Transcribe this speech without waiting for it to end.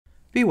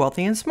Be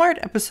Wealthy and Smart,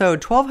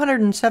 episode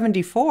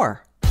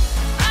 1274.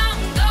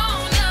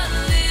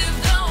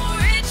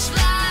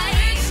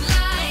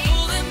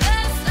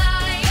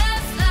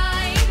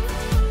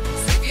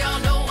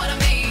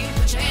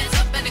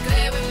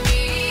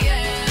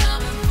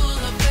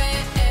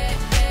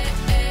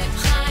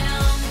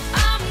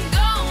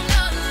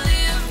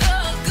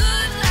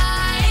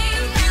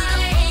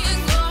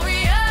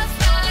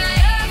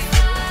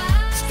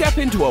 Step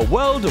into a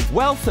world of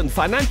wealth and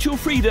financial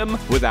freedom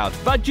without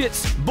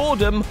budgets,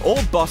 boredom, or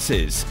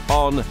bosses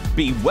on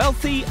Be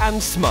Wealthy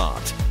and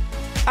Smart.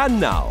 And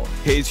now,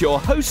 here's your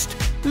host,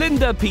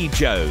 Linda P.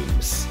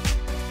 Jones.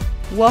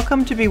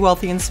 Welcome to Be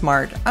Wealthy and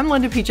Smart. I'm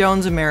Linda P.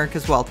 Jones,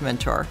 America's Wealth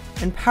Mentor,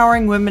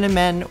 empowering women and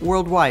men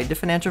worldwide to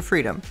financial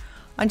freedom.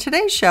 On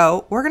today's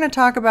show, we're going to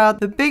talk about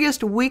the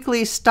biggest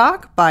weekly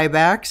stock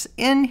buybacks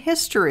in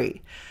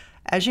history.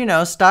 As you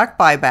know, stock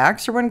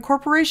buybacks are when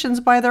corporations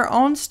buy their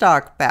own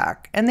stock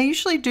back, and they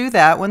usually do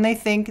that when they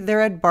think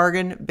they're at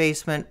bargain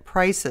basement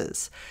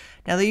prices.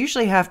 Now, they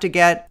usually have to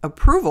get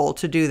approval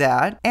to do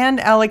that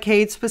and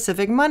allocate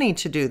specific money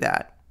to do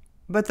that.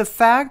 But the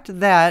fact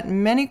that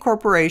many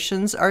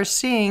corporations are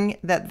seeing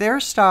that their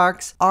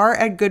stocks are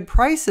at good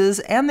prices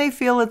and they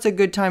feel it's a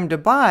good time to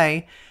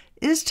buy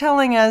is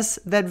telling us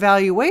that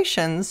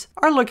valuations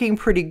are looking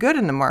pretty good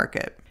in the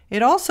market.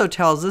 It also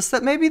tells us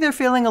that maybe they're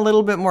feeling a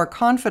little bit more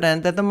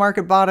confident that the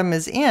market bottom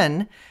is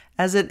in,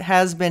 as it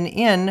has been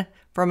in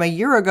from a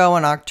year ago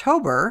in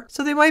October.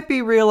 So they might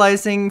be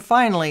realizing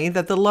finally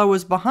that the low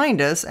is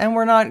behind us and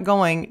we're not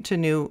going to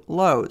new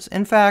lows.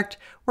 In fact,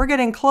 we're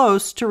getting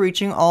close to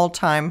reaching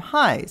all-time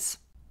highs.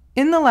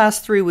 In the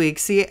last 3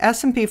 weeks, the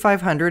S&P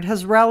 500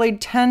 has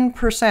rallied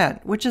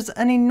 10%, which is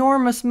an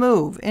enormous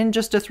move in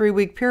just a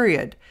 3-week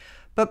period.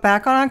 But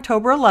back on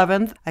October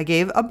 11th, I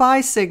gave a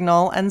buy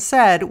signal and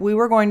said we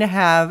were going to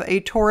have a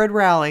torrid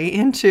rally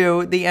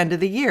into the end of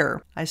the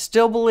year. I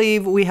still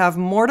believe we have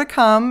more to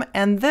come,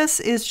 and this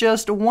is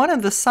just one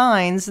of the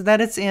signs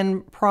that it's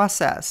in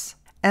process.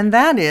 And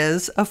that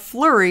is a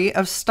flurry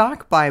of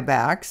stock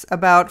buybacks,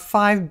 about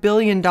 $5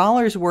 billion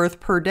worth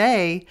per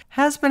day,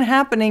 has been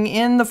happening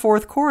in the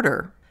fourth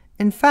quarter.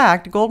 In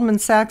fact, Goldman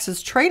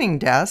Sachs' trading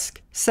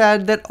desk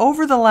said that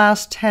over the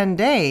last 10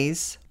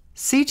 days,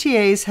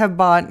 CTAs have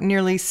bought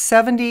nearly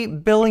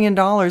 $70 billion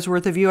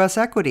worth of U.S.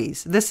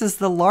 equities. This is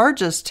the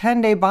largest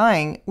 10-day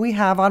buying we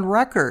have on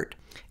record.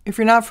 If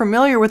you're not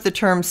familiar with the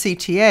term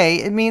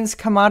CTA, it means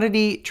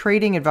Commodity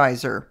Trading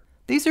Advisor.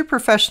 These are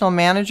professional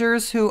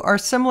managers who are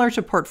similar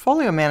to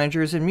portfolio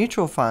managers in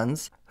mutual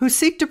funds who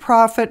seek to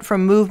profit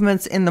from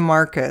movements in the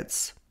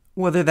markets,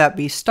 whether that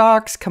be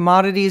stocks,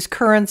 commodities,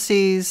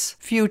 currencies,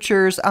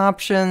 futures,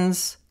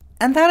 options.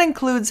 And that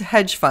includes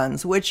hedge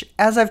funds, which,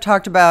 as I've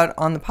talked about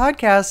on the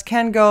podcast,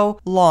 can go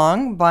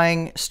long,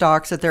 buying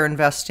stocks that they're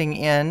investing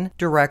in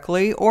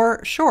directly,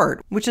 or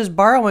short, which is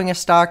borrowing a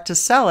stock to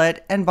sell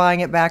it and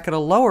buying it back at a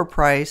lower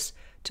price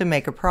to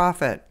make a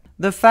profit.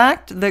 The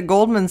fact that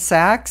Goldman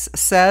Sachs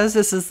says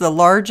this is the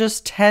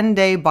largest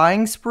 10-day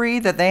buying spree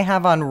that they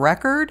have on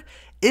record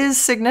is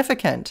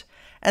significant.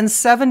 And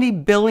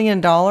 $70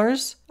 billion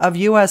of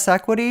U.S.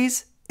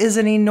 equities is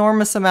an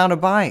enormous amount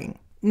of buying.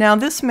 Now,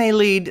 this may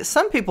lead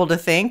some people to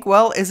think,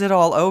 well, is it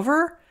all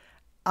over?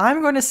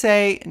 I'm going to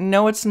say,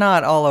 no, it's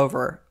not all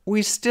over.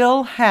 We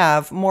still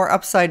have more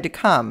upside to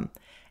come.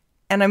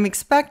 And I'm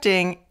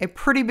expecting a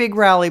pretty big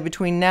rally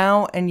between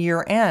now and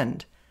year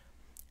end.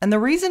 And the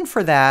reason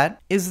for that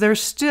is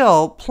there's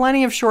still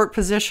plenty of short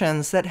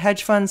positions that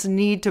hedge funds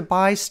need to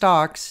buy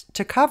stocks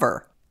to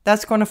cover.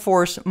 That's going to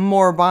force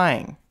more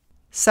buying.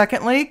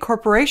 Secondly,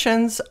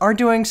 corporations are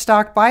doing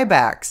stock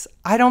buybacks.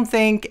 I don't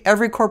think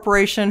every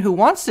corporation who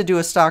wants to do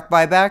a stock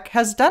buyback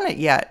has done it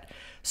yet.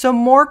 So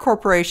more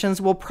corporations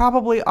will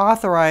probably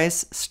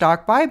authorize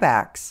stock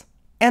buybacks.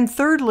 And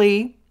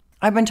thirdly,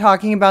 I've been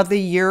talking about the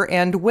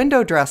year-end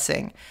window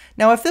dressing.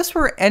 Now, if this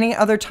were any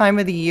other time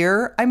of the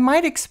year, I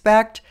might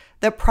expect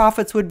that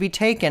profits would be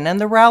taken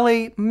and the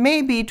rally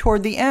may be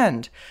toward the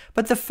end.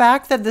 But the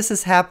fact that this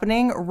is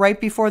happening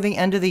right before the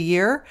end of the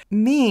year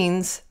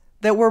means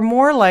that we're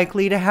more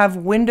likely to have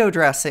window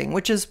dressing,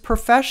 which is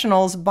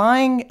professionals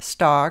buying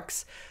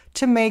stocks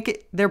to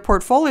make their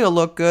portfolio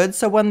look good.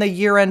 So when the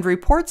year-end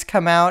reports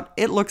come out,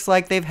 it looks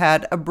like they've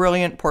had a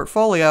brilliant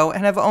portfolio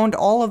and have owned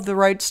all of the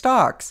right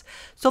stocks.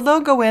 So they'll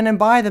go in and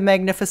buy the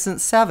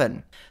Magnificent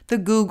Seven, the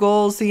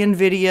Googles, the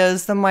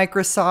Nvidias, the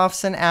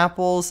Microsofts and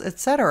Apples,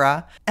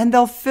 etc. And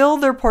they'll fill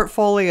their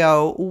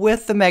portfolio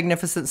with the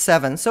Magnificent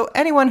Seven. So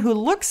anyone who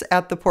looks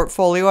at the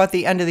portfolio at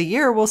the end of the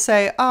year will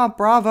say,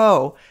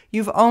 bravo,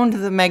 you've owned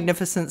the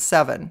Magnificent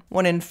Seven.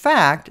 When in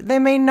fact, they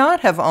may not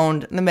have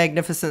owned the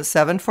Magnificent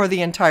Seven for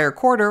the entire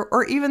quarter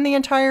or even the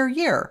entire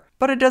year.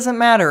 But it doesn't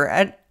matter.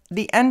 At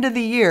the end of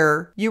the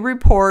year, you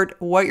report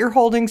what your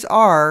holdings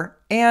are,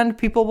 and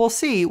people will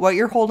see what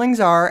your holdings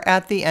are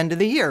at the end of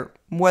the year.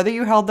 Whether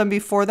you held them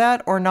before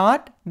that or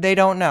not, they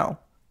don't know.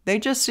 They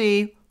just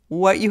see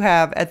what you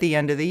have at the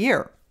end of the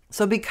year.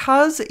 So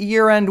because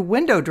year-end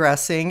window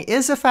dressing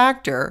is a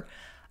factor,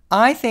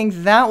 I think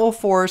that will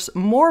force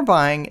more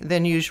buying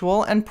than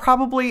usual, and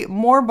probably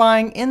more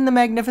buying in the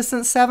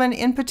Magnificent Seven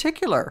in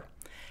particular.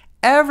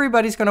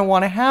 Everybody's going to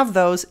want to have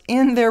those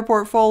in their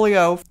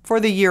portfolio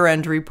for the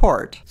year-end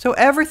report. So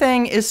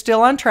everything is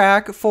still on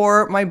track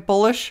for my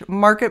bullish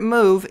market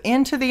move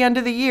into the end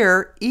of the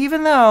year,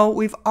 even though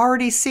we've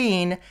already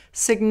seen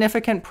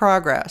significant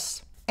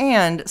progress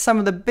and some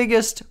of the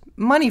biggest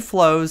money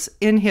flows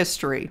in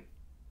history.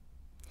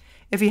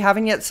 If you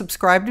haven't yet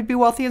subscribed to Be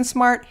Wealthy and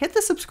Smart, hit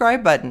the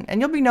subscribe button and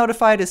you'll be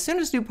notified as soon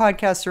as new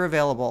podcasts are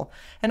available.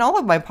 And all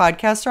of my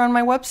podcasts are on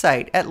my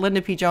website at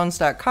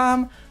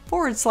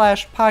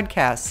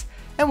lindapjones.com/podcasts.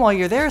 And while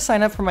you're there,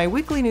 sign up for my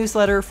weekly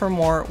newsletter for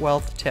more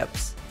wealth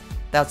tips.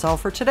 That's all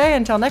for today.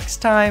 Until next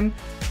time,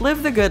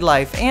 live the good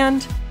life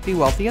and be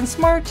wealthy and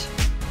smart.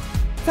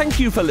 Thank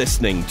you for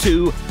listening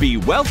to Be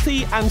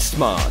Wealthy and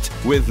Smart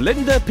with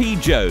Linda P.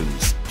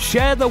 Jones.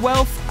 Share the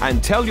wealth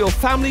and tell your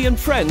family and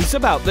friends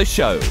about the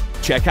show.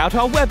 Check out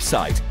our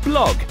website,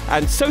 blog,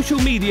 and social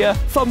media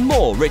for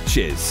more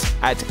riches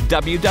at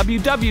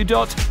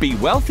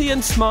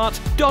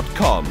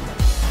www.bewealthyandsmart.com.